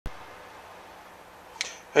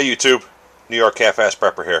Hey YouTube, New York Half-Ass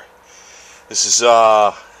Prepper here. This is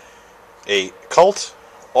a Colt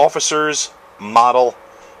Officers Model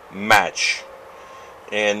Match,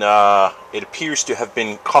 and it appears to have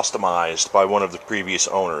been customized by one of the previous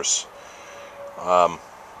owners. I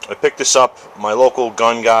picked this up. My local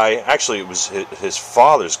gun guy, actually it was his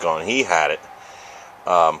father's gun, he had it.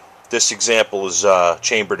 This example is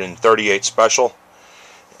chambered in .38 Special,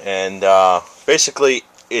 and basically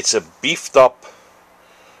it's a beefed up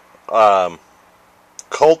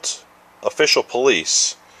Colt Official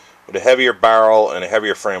Police with a heavier barrel and a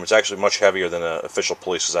heavier frame. It's actually much heavier than an Official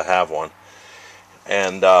Police because I have one.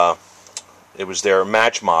 And it was their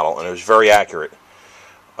match model, and it was very accurate.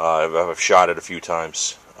 I've shot it a few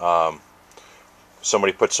times.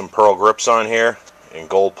 Somebody put some pearl grips on here and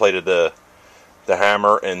gold plated the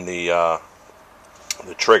hammer and the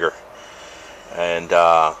trigger. And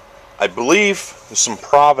I believe there's some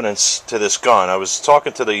provenance to this gun. I was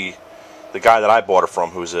talking to the guy that I bought it from,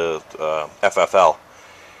 who's a FFL,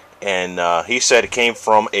 and he said it came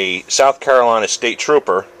from a South Carolina state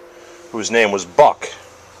trooper whose name was Buck.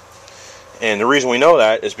 And the reason we know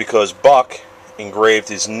that is because Buck engraved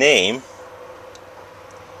his name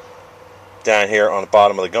down here on the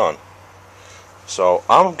bottom of the gun. So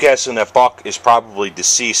I'm guessing that Buck is probably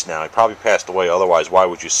deceased now. He probably passed away. Otherwise, why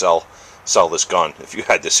would you sell this gun if you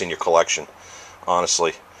had this in your collection,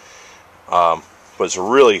 honestly? But it's a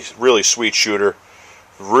really sweet shooter,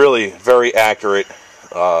 really very accurate,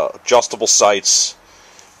 adjustable sights,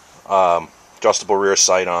 adjustable rear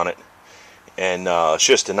sight on it, and it's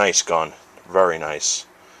just a nice gun, very nice.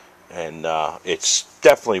 And it's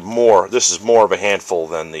definitely more. This is more of a handful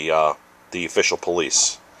than the Official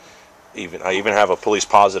Police. I even have a Police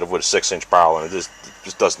Positive with a 6-inch barrel, and it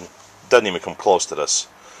just doesn't even come close to this.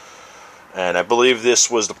 And I believe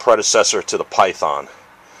this was the predecessor to the Python.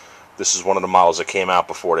 This is one of the models that came out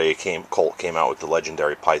before Colt came out with the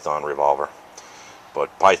legendary Python revolver.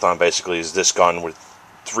 But Python basically is this gun with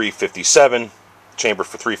 .357 chamber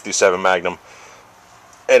for .357 Magnum,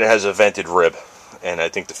 and it has a vented rib. And I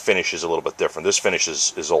think the finish is a little bit different. This finish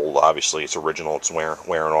is old, obviously. It's original. It's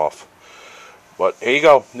wearing off. But here you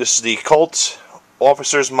go. This is the Colt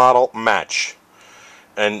Officers Model Match.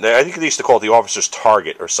 And I think they used to call it the Officer's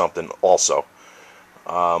Target or something also.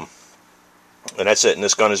 And that's it. And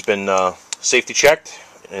this gun has been safety checked.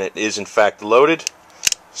 And it is in fact loaded.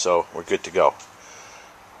 So we're good to go.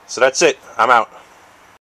 So that's it. I'm out.